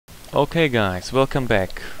Okay guys, welcome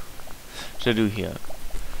back. Jadu here.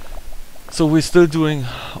 So we're still doing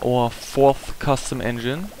our fourth custom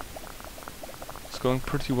engine. It's going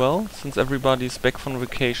pretty well since everybody's back from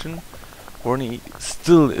vacation. Ronnie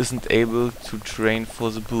still isn't able to train for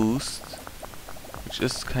the boost, which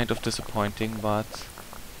is kind of disappointing, but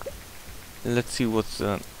let's see what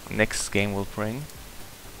the next game will bring.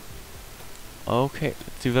 Okay,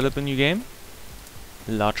 let's develop a new game.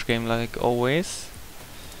 Large game like always.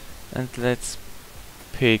 And let's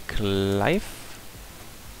pick life.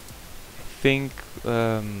 I think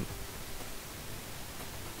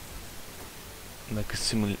like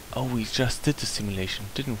a oh, we just did the simulation,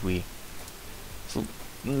 didn't we? So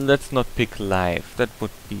let's not pick life. That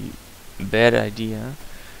would be a bad idea.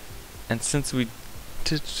 And since we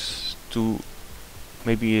did do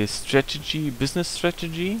maybe a strategy, business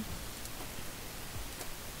strategy,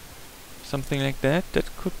 something like that,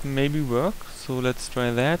 that could maybe work. So let's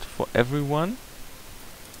try that for everyone.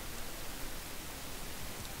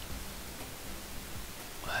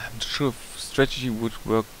 I'm not sure if strategy would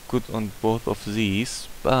work good on both of these,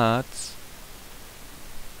 but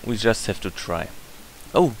we just have to try.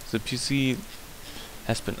 Oh, the PC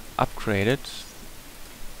has been upgraded.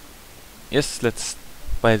 Yes, let's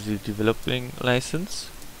buy the developing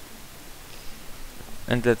license.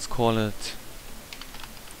 And let's call it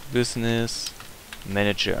Business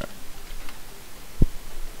Manager.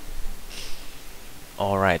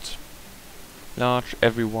 Alright. Large,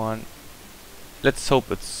 everyone. Let's hope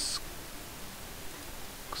it's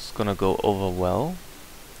gonna go over well.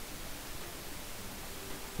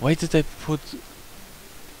 Why did I put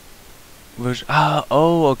version?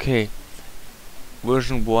 Oh, okay.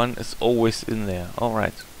 Version 1 is always in there.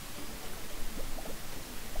 Alright.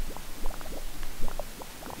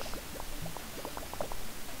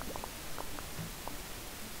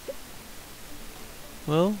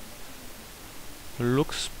 Well,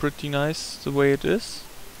 looks pretty nice the way it is.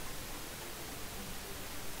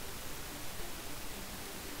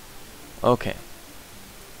 Okay.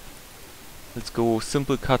 Let's go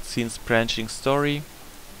simple cutscenes, branching story.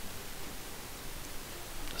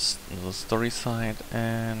 The story side,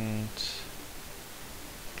 and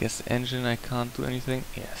guess engine I can't do anything.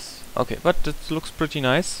 Yes. Okay, but it looks pretty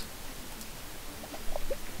nice.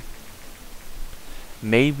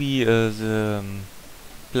 Maybe the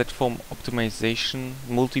platform optimization,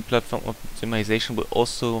 multi-platform optimization will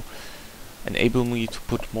also enable me to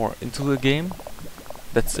put more into the game.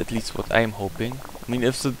 That's at least what I'm hoping. I mean,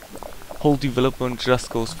 if the whole development just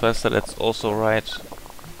goes faster, that's also right.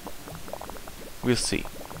 We'll see.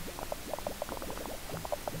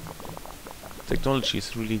 Technology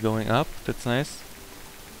is really going up, that's nice.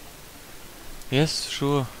 Yes,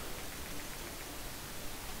 sure.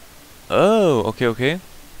 Oh, okay, okay.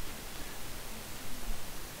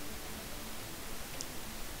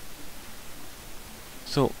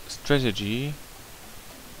 So, strategy.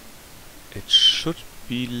 It should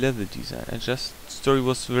be level design. I just story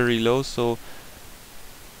was very low, so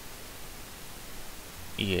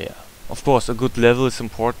yeah. Of course, a good level is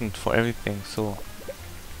important for everything. So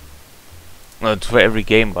not for every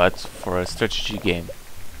game, but for a strategy game.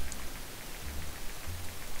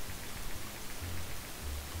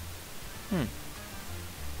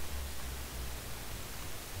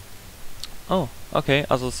 Oh, okay.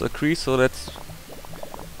 Others agree, so that's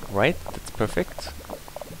right. That's perfect.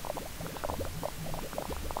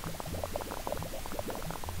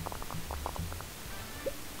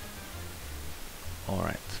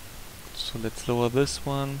 Alright, so let's lower this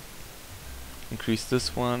one, increase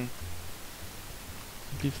this one,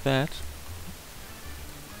 leave that.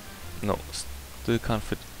 No, still can't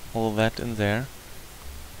fit all that in there.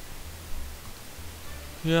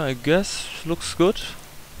 Yeah, I guess looks good.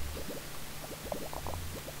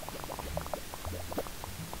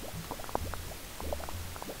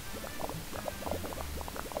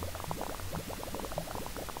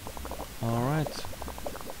 Alright.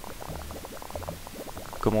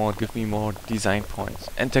 Come on, give me more design points.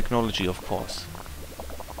 And technology, of course.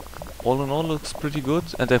 All in all, looks pretty good.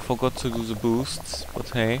 And I forgot to do the boosts. But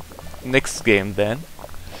hey, next game then.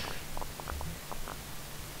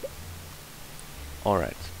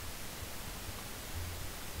 Alright.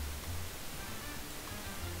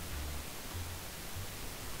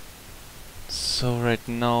 So right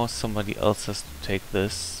now, somebody else has to take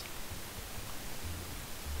this.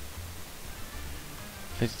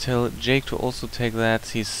 If I tell Jake to also take that,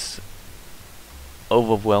 he's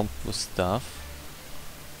overwhelmed with stuff.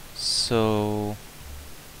 So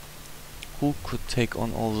who could take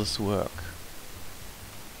on all this work?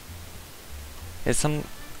 There's some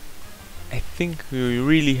I think we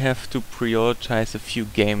really have to prioritize a few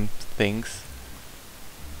game things.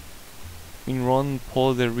 I mean, Ron and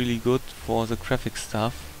Paul, they're really good for the graphic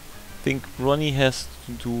stuff. I think Ronnie has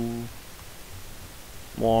to do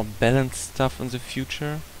more balanced stuff in the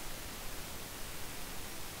future.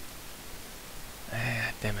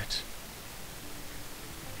 Ah, damn it.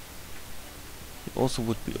 He also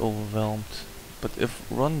would be overwhelmed. But if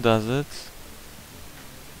Ron does it...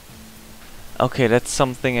 Okay, that's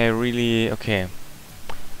something I really... Okay.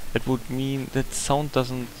 It would mean that sound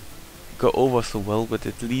doesn't go over so well, but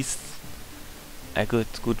at least I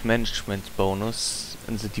got good management bonus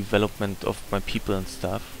in the development of my people and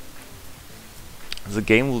stuff. The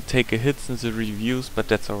game will take a hit in the reviews, but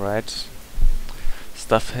that's alright.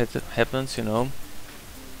 Stuff happens, you know.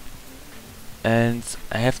 And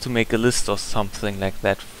I have to make a list or something like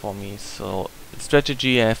that for me. So,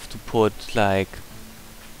 strategy I have to put like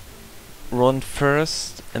Ron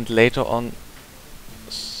first, and later on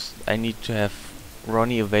I need to have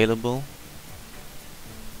Ronnie available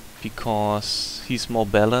because he's more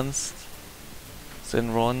balanced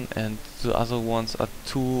than Ron, and the other ones are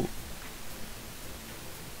too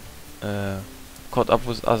caught up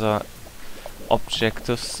with other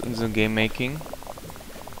objectives in the game making.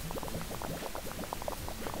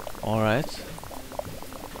 Alright.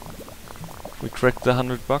 We cracked the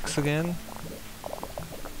 $100 again.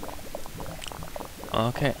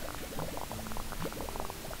 Okay.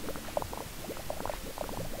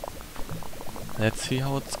 Let's see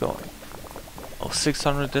how it's going. Oh,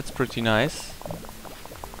 600, that's pretty nice.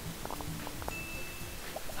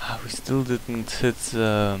 We still didn't hit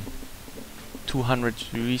 200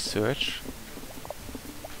 research.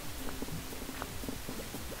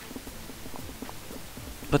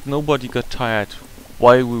 But nobody got tired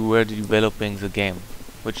while we were developing the game,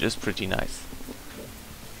 which is pretty nice.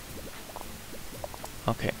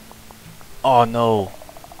 Okay. Oh no!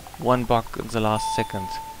 One bug in the last second.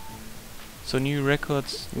 So new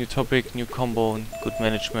records, new topic, new combo, good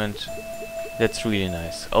management. That's really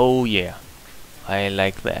nice. Oh yeah. I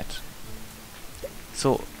like that.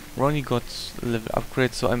 So Ronnie got a level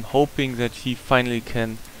upgrade, so I'm hoping that he finally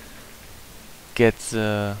can get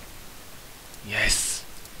the... Yes!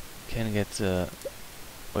 Can get the...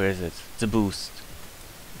 Where is it? The boost.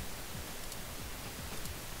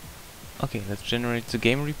 Okay, let's generate the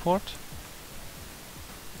game report.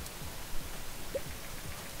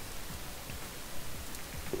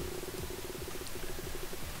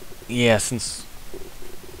 Yeah, since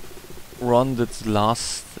Ron did the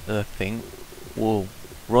last thing. Whoa.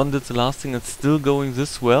 Ron did the last thing, it's still going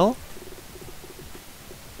this well?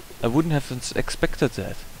 I wouldn't have expected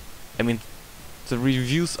that. I mean, the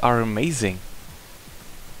reviews are amazing.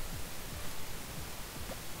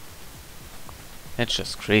 That's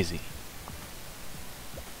just crazy.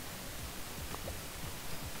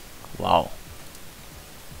 Wow.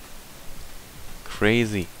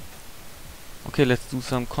 Crazy. Okay, let's do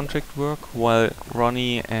some contract work while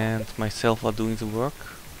Ronnie and myself are doing the work.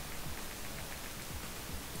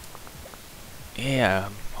 Yeah,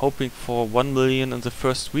 I'm hoping for 1 million in the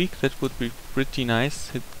first week. That would be pretty nice.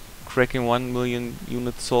 Hit cracking 1 million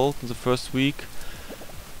units sold in the first week.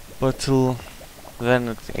 But till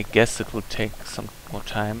then, I guess it will take some more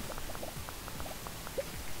time.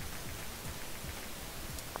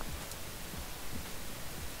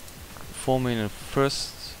 $4 million in the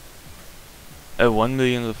first... 1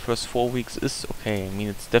 million in the first 4 weeks is okay. I mean,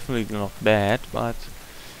 it's definitely not bad, but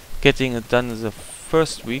getting it done in the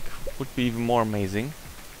first week would be even more amazing.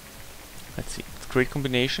 Let's see. It's a great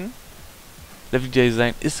combination. Level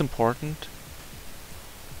design is important.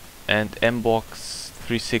 And M-Box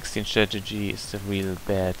 360 strategy is the real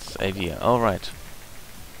bad idea. Alright.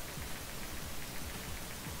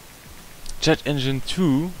 Jet Engine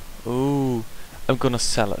 2. Oh, I'm gonna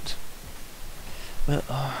sell it. Well,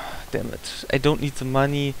 damn it. I don't need the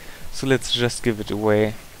money, so let's just give it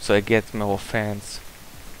away, so I get more fans.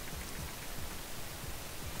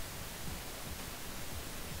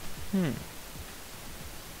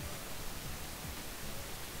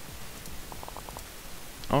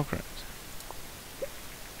 Alright.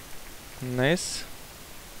 Nice.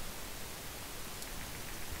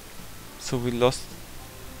 So we lost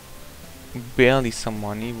barely some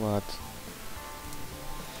money, but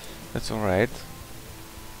that's alright.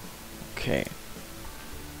 Okay.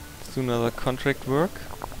 Let's do another contract work.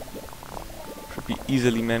 Should be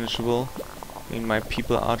easily manageable. I mean, my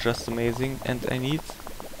people are just amazing, and I need...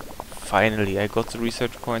 Finally, I got the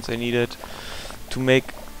research points I needed to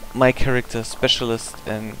make my character specialist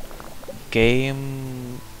in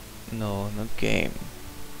game... No, not game.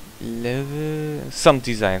 Level... Some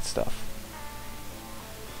design stuff.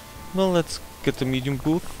 Well, let's get the medium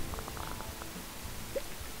booth.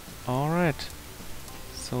 Alright.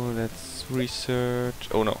 So let's research...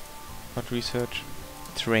 Oh no, not research.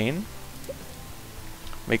 Train.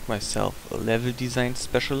 Make myself a level design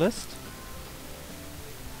specialist.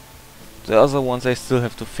 The other ones I still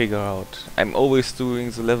have to figure out. I'm always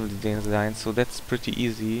doing the level design, so that's pretty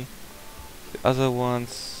easy. The other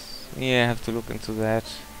ones, yeah, I have to look into that.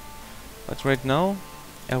 But right now,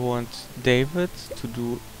 I want David to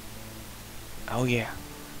do... Oh yeah,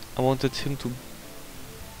 I wanted him to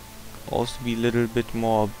also be a little bit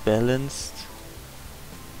more balanced.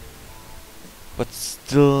 But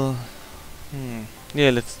still...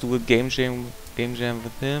 Yeah, let's do a game jam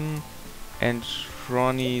with him. And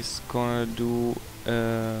Ronnie's gonna do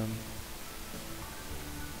a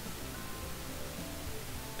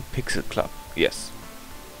Pixel Club. Yes.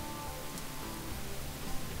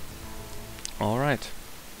 Alright.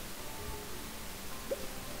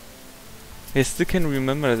 I still can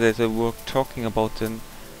remember that I were talking about an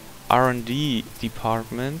R&D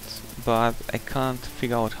department, but I can't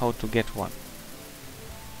figure out how to get one.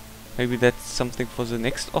 Maybe that's something for the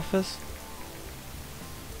next office?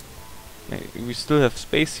 We still have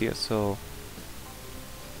space here, so...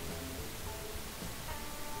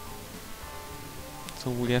 So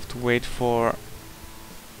we have to wait for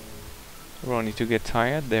Ronnie to get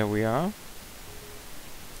tired. There we are.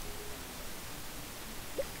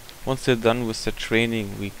 Once they're done with the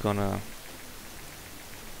training, we're gonna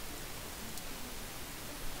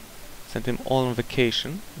send him all on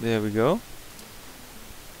vacation. There we go.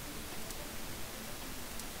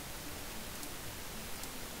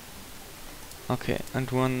 Okay, and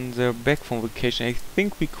when they're back from vacation, I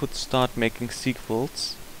think we could start making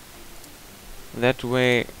sequels. That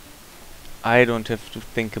way, I don't have to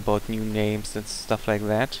think about new names and stuff like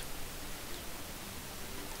that.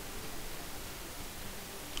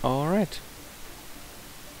 Alright.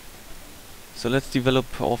 So let's develop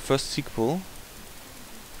our first sequel.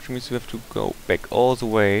 Which means we have to go back all the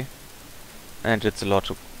way. And it's a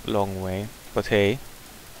long way. But hey.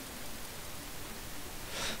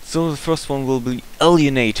 So the first one will be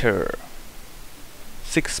Alienator.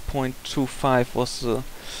 6.25 was the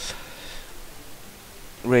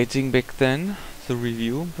rating back then, the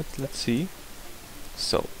review, but let's see.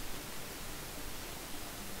 So,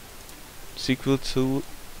 sequel to,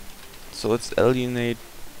 so it's Alienator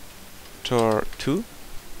 2.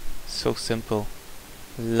 So simple,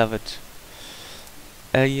 love it.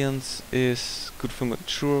 Aliens is good for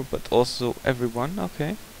mature, but also everyone.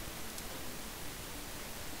 Okay.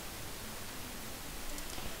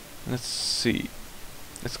 Let's see.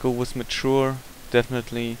 Let's go with mature,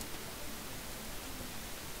 definitely.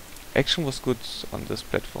 Action was good on this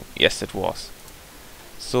platform. Yes, it was.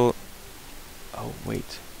 So... Oh,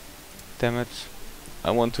 wait. Damn it.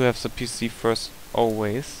 I want to have the PC first,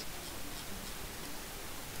 always.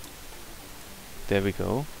 There we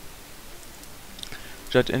go.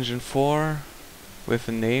 Jet Engine 4 with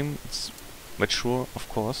a name. It's mature, of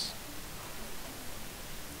course.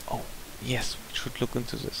 Oh, yes, we should look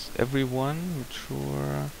into this. Everyone,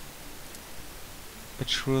 mature.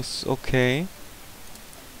 Mature's okay.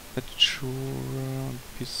 Mature,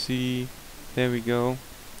 PC, there we go.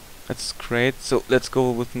 That's great. So let's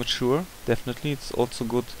go with mature, definitely. It's also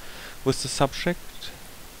good with the subject.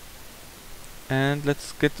 And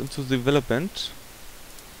let's get into development.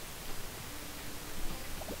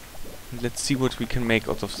 And let's see what we can make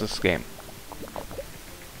out of this game.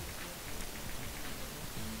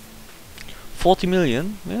 40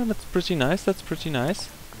 million, yeah, that's pretty nice, that's pretty nice.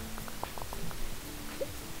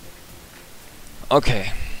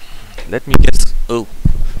 Okay. Let me guess. Oh,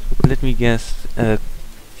 let me guess a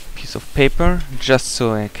piece of paper, just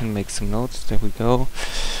so I can make some notes. There we go.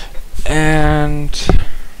 And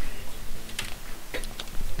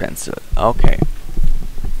pencil. Okay.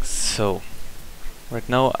 So right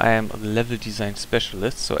now I am a level design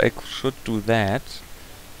specialist, so I should do that.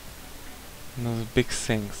 Now the big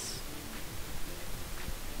things.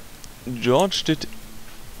 George did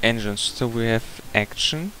engines, so we have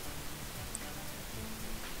action.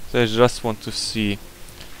 So I just want to see.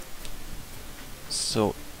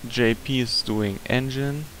 So JP is doing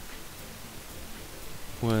engine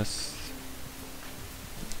with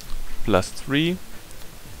 +3.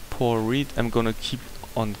 Poor read. I'm gonna keep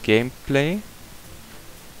on gameplay.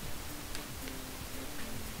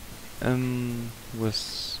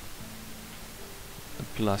 With a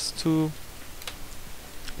 +2,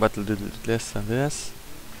 but a little less than this.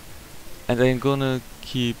 And I'm gonna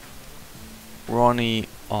keep Ronnie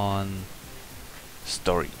on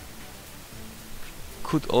story.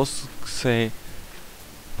 Could also say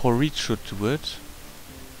Porit should do it,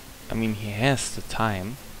 I mean, he has the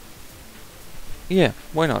time. Yeah,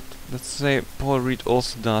 why not? Let's say Paul Reed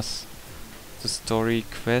also does the story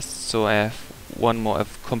quest, so I have one more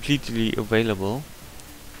completely available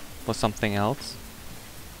for something else.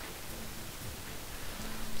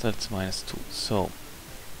 That's -2. So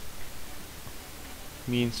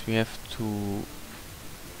means we have to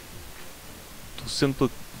do simple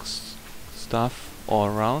stuff all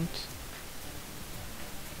around.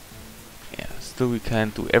 Yeah, still we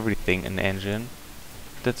can't do everything in engine.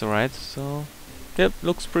 That's alright. So yep,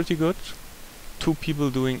 looks pretty good. 2 people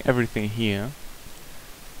doing everything here.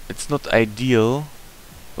 It's not ideal,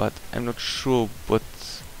 but I'm not sure what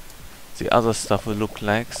the other stuff will look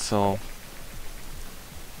like, so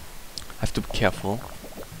I have to be careful.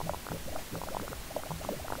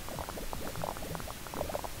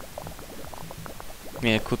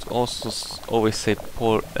 Yeah, I could also always say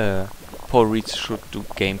Paul Reed should do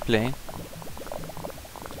gameplay,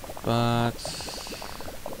 but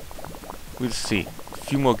we'll see. A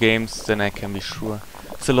few more games, then I can be sure.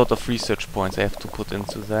 It's a lot of research points I have to put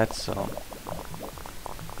into that, so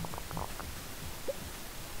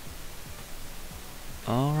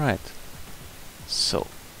alright. So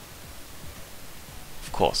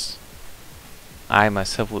of course I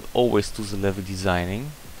myself would always do the level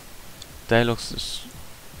designing. Dialogues is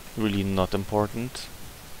really not important.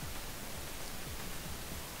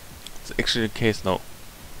 It's actually the case. No,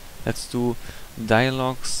 let's do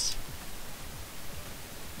dialogues.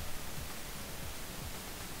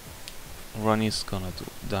 Ronnie's gonna do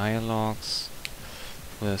dialogues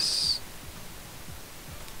with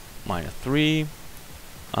 -3.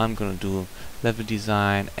 I'm gonna do level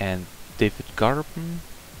design and David Garben.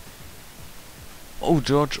 Oh,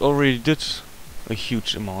 George already did a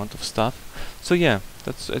huge amount of stuff. So yeah,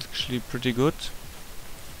 that's actually pretty good.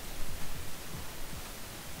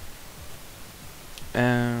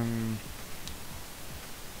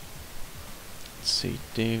 Let's see,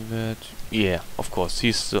 David. Yeah, of course,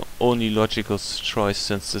 he's the only logical choice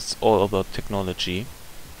since it's all about technology.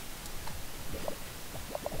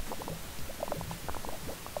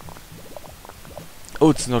 Oh,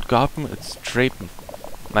 it's not Garpen, it's Drapen.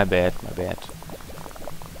 My bad, my bad.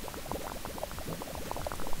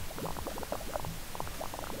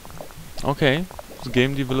 Okay, the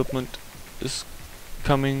game development is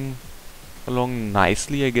coming along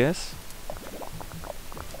nicely, I guess.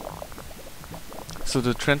 So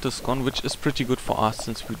the trend is gone, which is pretty good for us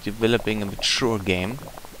since we're developing a mature game,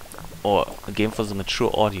 or a game for the mature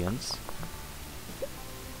audience.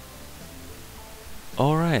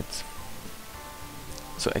 Alright.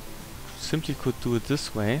 So I simply could do it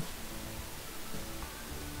this way,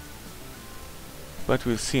 but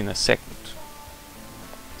we'll see in a second.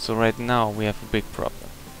 So right now we have a big problem.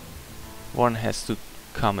 One has to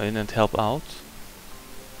come in and help out,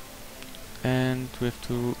 and we have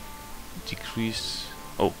to decrease.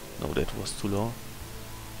 Oh no, that was too low.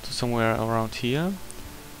 To somewhere around here,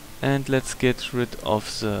 and let's get rid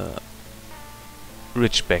of the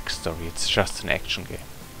rich backstory. It's just an action game.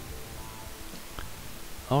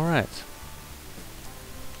 Alright.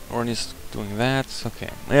 Ronnie's doing that.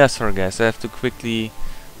 Okay. Yeah, sorry guys, I have to quickly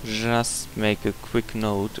just make a quick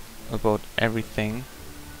note about everything,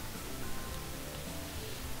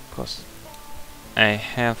 because I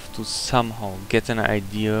have to somehow get an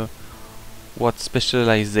idea what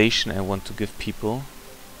specialization I want to give people.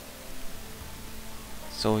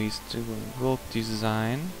 So he's doing world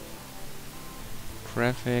design,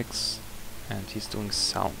 graphics, and he's doing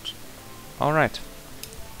sound. Alright.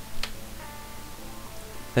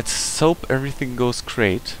 Let's hope everything goes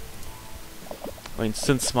great. I mean,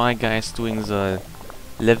 since my guy is doing the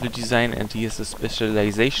level design and he has a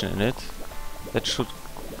specialization in it, that should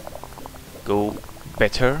go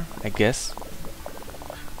better, I guess.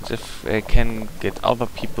 But if I can get other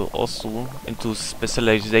people also into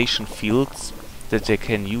specialization fields that they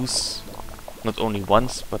can use not only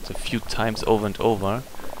once but a few times over and over,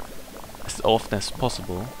 as often as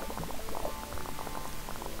possible.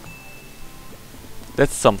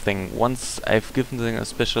 That's something. Once I've given them a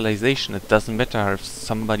specialization, it doesn't matter if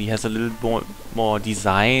somebody has a little more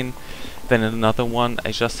design than another one,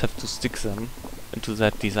 I just have to stick them into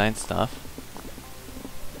that design stuff.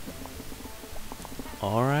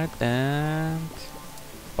 Alright, and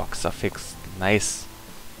bugs are fixed. Nice.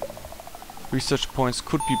 Research points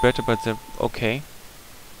could be better, but they're okay.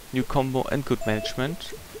 New combo and good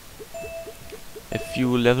management. A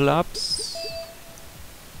few level ups.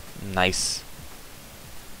 Nice.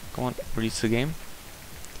 Come on, release the game.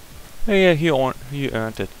 Oh, yeah, he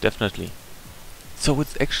earned it, definitely. So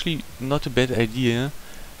it's actually not a bad idea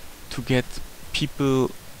to get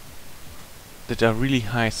people that are really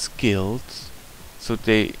high skilled, so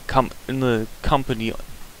they come in the company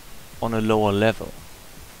on a lower level.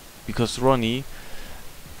 Because Ronnie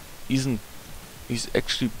he's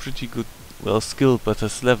actually pretty good, well skilled, but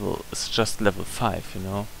his level is just level 5, you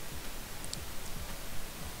know.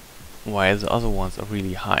 While the other ones are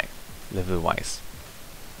really high, level-wise.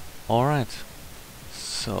 Alright,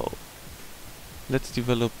 so let's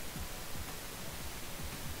develop.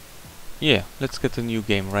 Yeah, let's get a new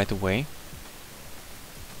game right away.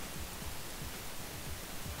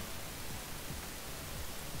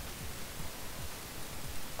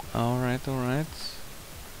 Alright, alright.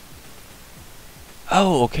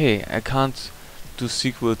 Oh, okay, I can't do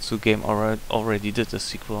sequel to game already did a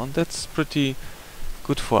sequel, and that's pretty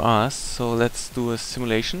good for us. So let's do a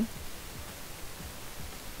simulation.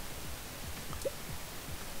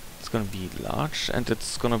 It's gonna be large, and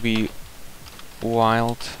it's gonna be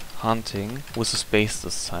wild hunting with a space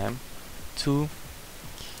this time too.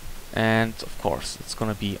 And of course it's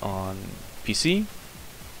gonna be on PC,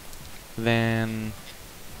 then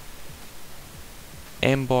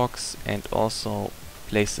Mbox, and also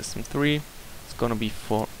PlayStation 3. It's gonna be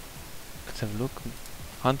for, let's have a look,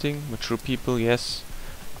 hunting, mature people, yes.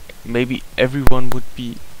 Maybe everyone would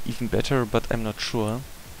be even better, but I'm not sure.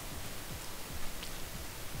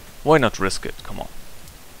 Why not risk it? Come on.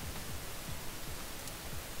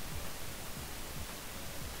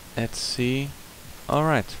 Let's see.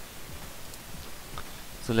 Alright.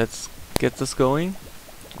 So let's get this going.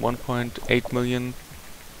 1.8 million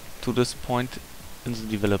to this point in the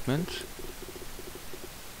development.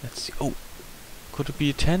 Let's see. Oh, could it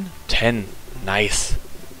be a 10? 10. Nice.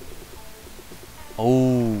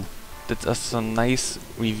 Oh, that are some nice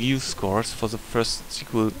review scores for the first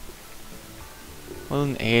sequel. Well,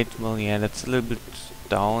 an 8. Well, yeah, that's a little bit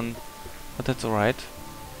down, but that's alright.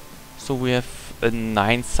 So we have a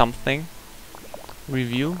 9 something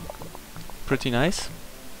review. Pretty nice.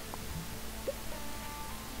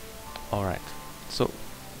 Alright, so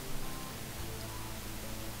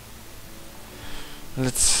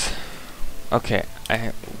let's... Okay,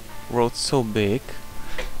 I wrote so big,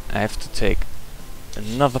 I have to take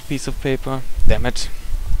another piece of paper. Damn it.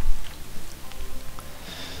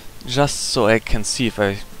 Just so I can see if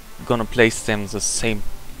I'm gonna place them the same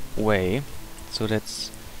way. So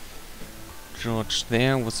that's George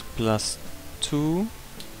there was +2.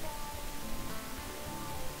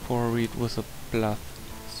 For read was a +3.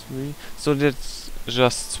 So that's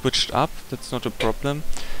just switched up, that's not a problem.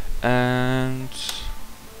 And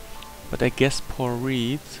but I guess poor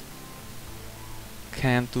read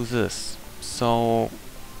can't do this. So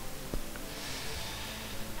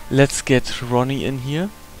let's get Ronnie in here.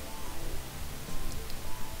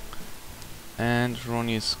 And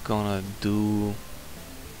Ronnie is gonna do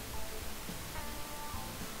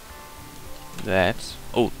that.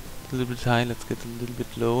 Oh, a little bit high, let's get a little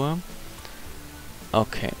bit lower.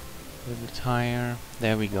 Okay, a little bit higher.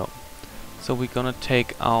 There we go. So we're gonna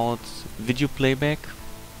take out video playback.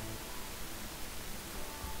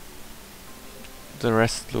 The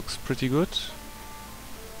rest looks pretty good.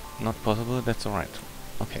 Not possible, that's alright.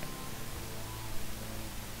 Okay.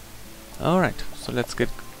 Alright, so let's get...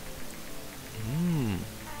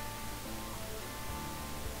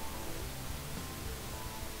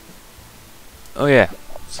 Oh yeah,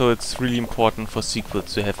 so it's really important for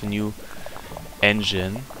sequels to have a new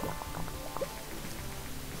engine.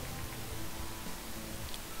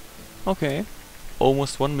 Okay,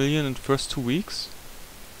 almost 1 million in the first 2 weeks.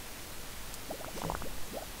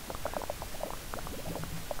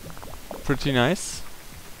 Pretty nice.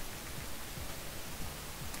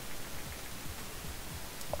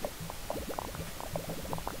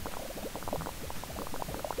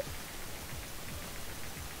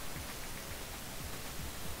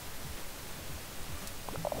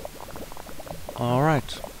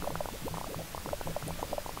 Alright.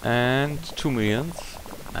 And 2 million.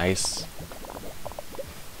 Nice.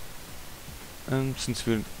 And since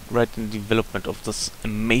we're right in the development of this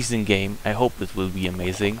amazing game, I hope it will be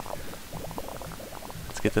amazing.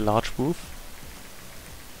 Let's get a large booth.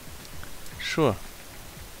 Sure.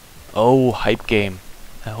 Oh, hype game.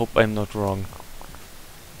 I hope I'm not wrong.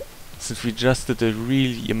 Since we just did a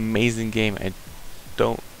really amazing game, I'm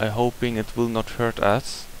hoping it will not hurt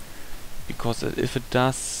us. Because if it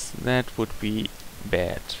does, that would be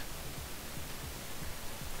bad.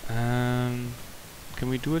 Can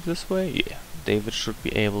we do it this way? Yeah, David should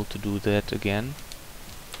be able to do that again.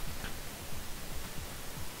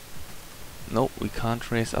 No, we can't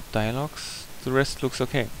raise up dialogues. The rest looks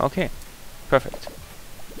okay. Okay, perfect.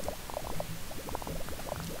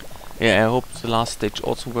 Yeah, I hope the last stage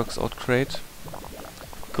also works out great.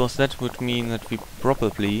 because that would mean that we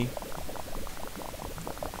probably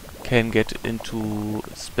can get into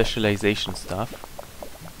specialization stuff.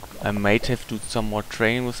 I might have to do some more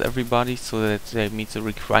training with everybody so that they meet the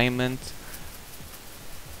requirement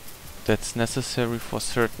that's necessary for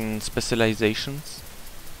certain specializations.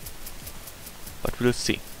 But we'll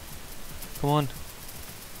see. Come on.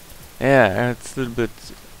 Yeah, it's a little bit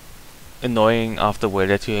annoying afterward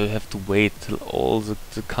that you have to wait till all the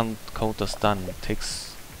count is done. It takes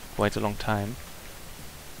quite a long time.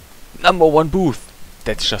 Number 1 booth!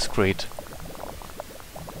 That's just great.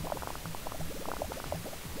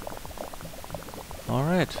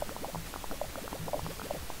 Alright.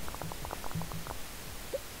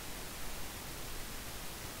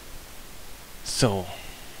 So,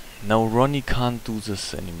 now Ronnie can't do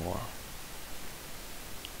this anymore.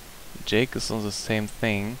 Jake is on the same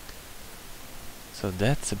thing. So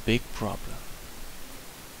that's a big problem.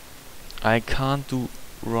 I can't do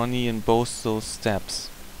Ronnie in both those steps.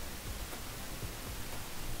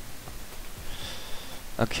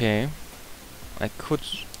 Okay. I could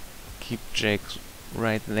keep Jake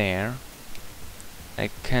right there.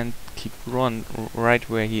 I can't keep Ron right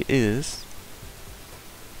where he is.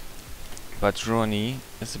 But Ronnie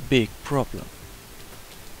is a big problem.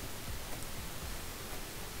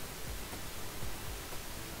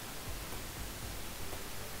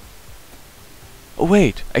 Oh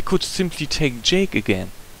wait, I could simply take Jake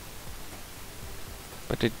again.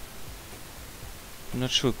 But I'm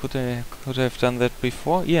not sure, could I have done that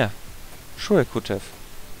before? Yeah, sure I could have.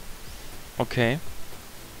 Okay.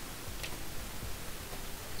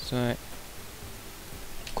 So I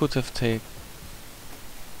could have taken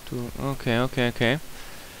okay.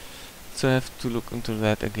 So I have to look into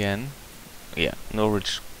that again. Yeah,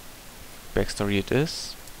 Norwich backstory it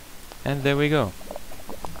is. And there we go.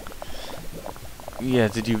 Yeah,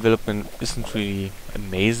 the development isn't really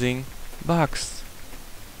amazing. Bugs.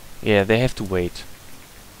 Yeah, they have to wait.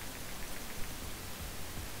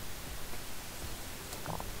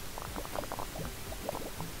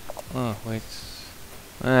 Oh, wait.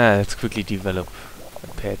 Let's quickly develop a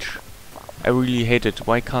patch. I really hate it.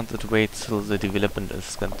 Why can't it wait till the development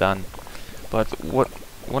is done? But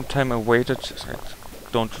one time I waited, I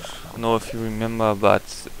don't know if you remember, but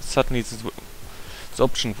suddenly this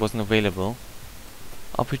option wasn't available.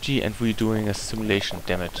 RPG and redoing a simulation,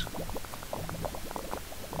 damn it.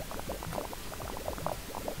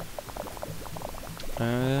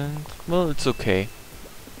 And well, it's okay.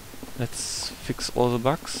 Let's fix all the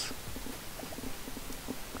bugs.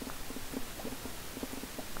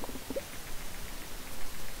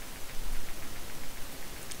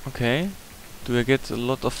 Okay. Do I get a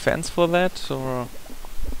lot of fans for that, or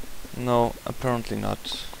no? Apparently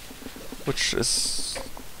not. Which is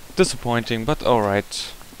disappointing, but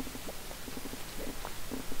alright.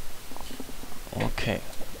 Okay.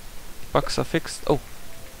 Bugs are fixed. Oh.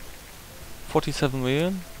 47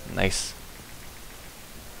 million? Nice.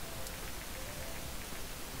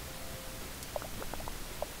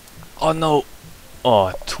 Oh no!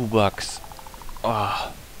 Oh, 2 bugs.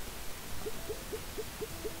 Ah.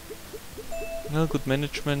 Well, good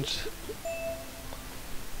management.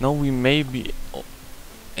 Now we may be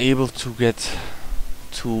able to get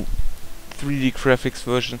to 3D graphics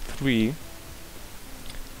version 3,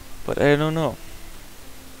 but I don't know.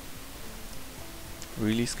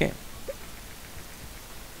 Release game.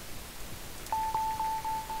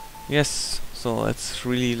 Yes, so let's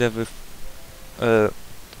really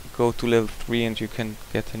go to level 3 and you can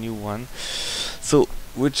get a new one. So,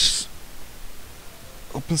 which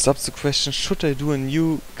opens up the question, should I do a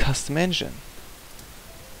new custom engine?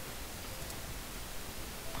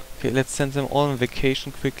 Okay, let's send them all on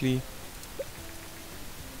vacation quickly.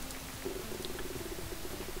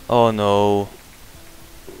 Oh no.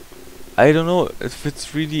 I don't know if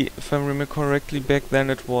it's really, if I remember correctly, back then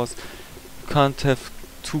it was, you can't have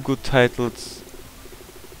 2 good titles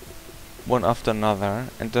one after another,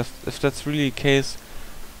 and if that's really the case,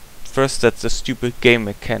 first that's a stupid game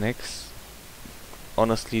mechanics.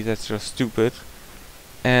 Honestly, that's just stupid.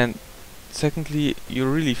 And secondly, you're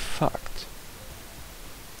really fucked.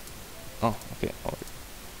 Oh, okay. Oh,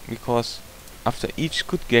 because after each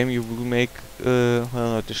good game you will make, well,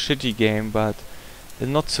 not a shitty game, but a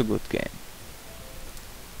not so good game.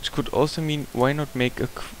 Which could also mean, why not make a,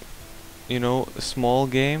 a small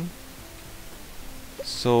game?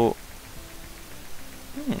 So,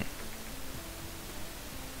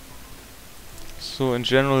 so in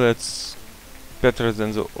general that's better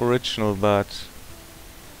than the original, but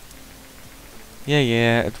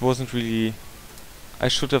yeah, it wasn't really. I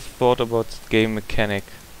should have thought about the game mechanic.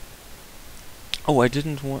 Oh, I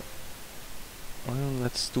didn't want. Well,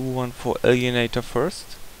 let's do one for Alienator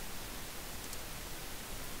first.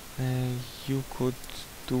 You could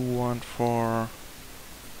do one for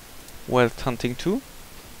Wild Hunting too.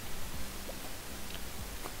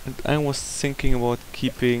 And I was thinking about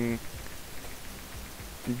keeping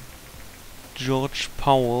George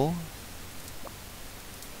Powell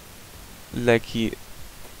like he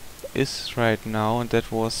is right now, and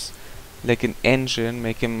that was like an engine,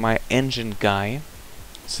 make him my engine guy,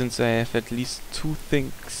 since I have at least 2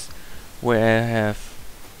 things where I have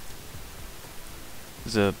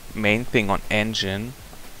the main thing on engine.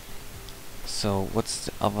 So what's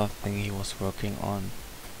the other thing he was working on?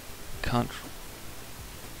 Can't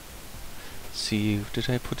see, did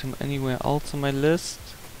I put him anywhere else on my list?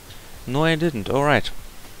 No, I didn't. Alright.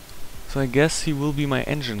 So I guess he will be my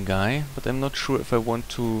engine guy, but I'm not sure if I want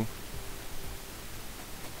to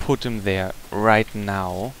put him there right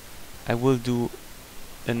now. I will do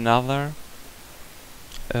another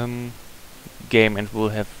game and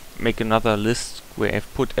we'll make another list where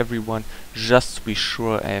I've put everyone just to be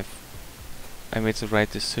sure I made the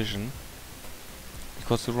right decision,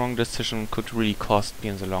 because the wrong decision could really cost me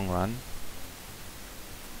in the long run.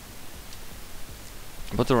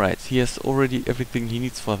 But alright, he has already everything he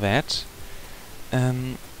needs for that.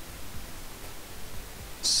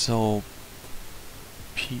 So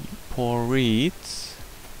Porit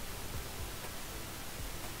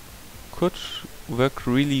could work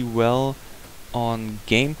really well on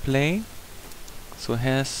gameplay. So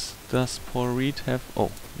does Porit have...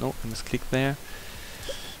 Oh, no, I must click there.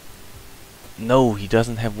 No, he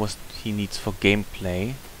doesn't have what he needs for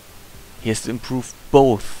gameplay. He has to improve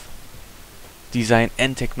both design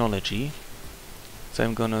and technology. So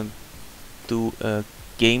I'm gonna do a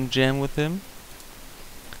game jam with him.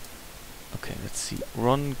 Okay, let's see.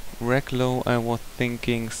 Ron Reglow, I was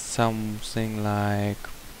thinking something like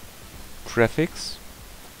graphics.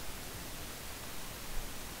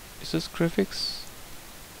 Is this graphics?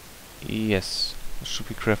 Yes, it should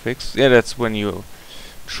be graphics. Yeah, that's when you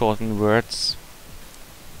shorten words.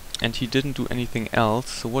 And he didn't do anything else,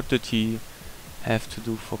 so what did he have to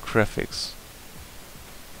do for graphics?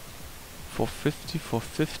 450,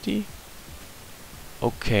 450?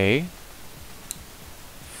 Okay.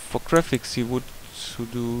 For graphics he would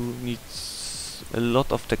needs a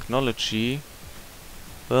lot of technology.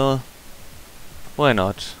 Well, why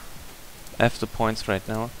not? I have the points right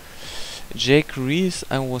now. Jake Reese,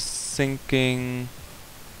 I was thinking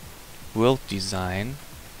world design.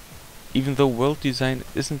 Even though world design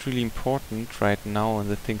isn't really important right now in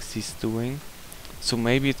the things he's doing. So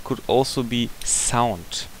maybe it could also be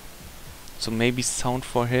sound. So maybe sound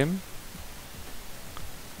for him?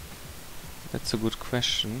 That's a good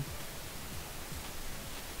question.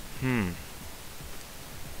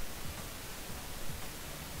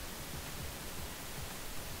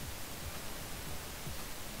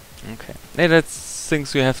 Okay. Yeah, that's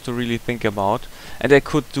things you have to really think about. And I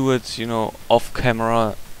could do it, you know, off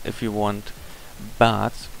camera if you want.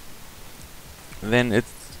 But then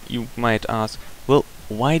you might ask, well,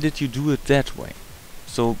 why did you do it that way?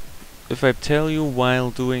 So if I tell you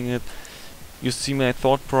while doing it, you see my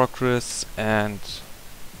thought progress, and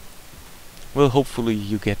well, hopefully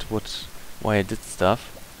you get why I did stuff.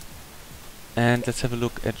 And let's have a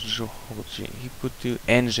look at Georgie. He could do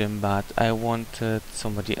engine, but I wanted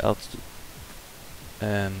somebody else to.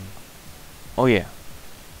 Oh yeah.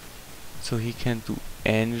 So he can do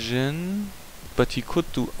engine, but he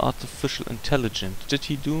could do artificial intelligence. Did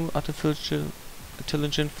he do artificial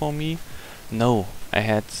intelligence for me? No, I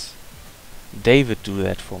had David do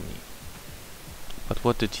that for me. But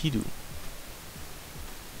what did he do?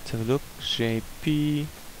 Let's have a look. JP.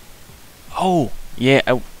 Oh, yeah.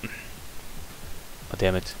 Oh,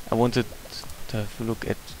 damn it. I wanted to have a look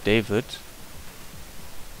at David.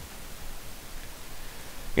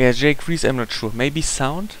 Yeah, Jake Reese, I'm not sure. Maybe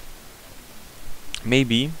sound?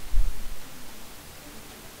 Maybe.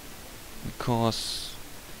 Because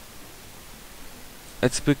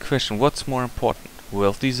it's a big question. What's more important?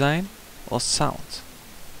 World design or sound?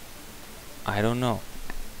 I don't know.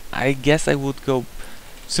 I guess I would go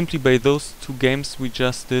simply by those 2 games we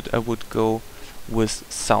just did. I would go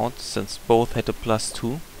with sound, since both had a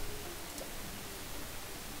 +2.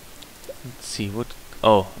 Let's see what.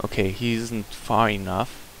 Oh, okay, he isn't far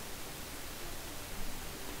enough.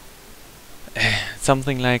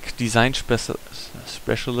 Something like design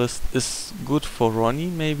specialist is good for Ronnie,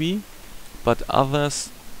 maybe, but others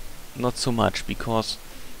not so much, because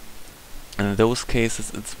in those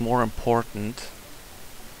cases it's more important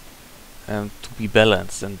to be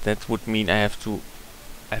balanced, and that would mean I have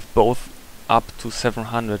both up to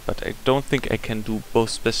 700, but I don't think I can do both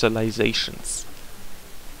specializations.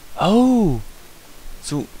 Oh!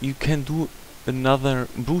 So you can do another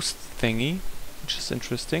boost thingy, which is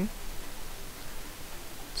interesting.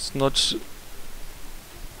 It's not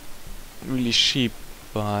really cheap,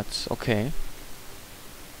 but okay.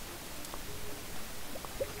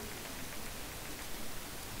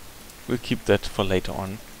 We'll keep that for later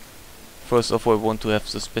on. First of all, I want to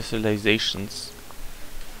have the specializations.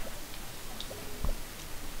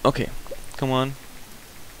 Okay, come on.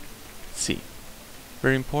 Let's see.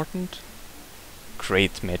 Very important.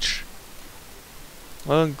 Great match.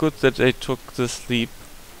 Well, good that I took the sleep,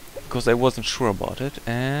 because I wasn't sure about it,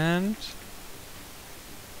 and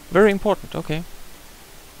very important, okay.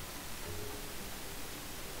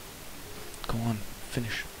 Come on,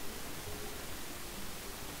 finish.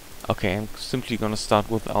 Okay, I'm simply gonna start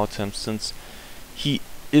without him, since he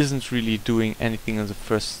isn't really doing anything in the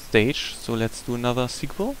first stage, so let's do another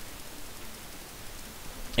sequel.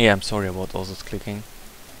 Yeah, I'm sorry about all this clicking.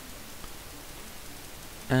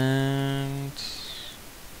 And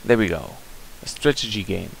there we go. A strategy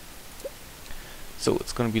game. So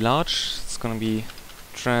it's gonna be large, it's gonna be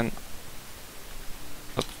there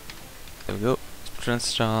we go.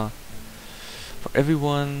 Transstar for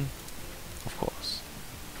everyone, of course.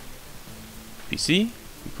 PC,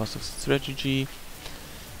 because of strategy.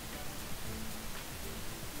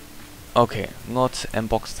 Okay, not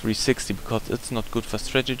Mbox 360 because it's not good for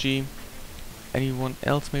strategy. Anyone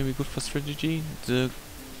else maybe good for strategy? The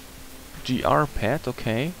GR pad,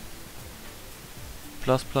 okay.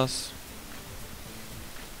 Plus plus.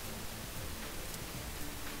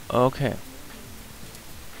 Okay.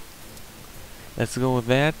 Let's go with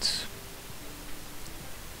that.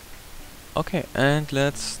 Okay, and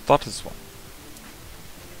let's start this one.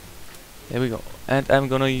 There we go. And I'm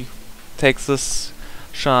gonna take this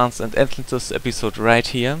chance and end this episode right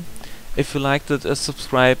here. If you liked it,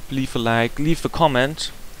 subscribe, leave a like, leave a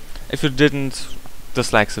comment. If you didn't,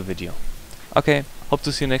 dislike the video. Okay, hope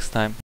to see you next time.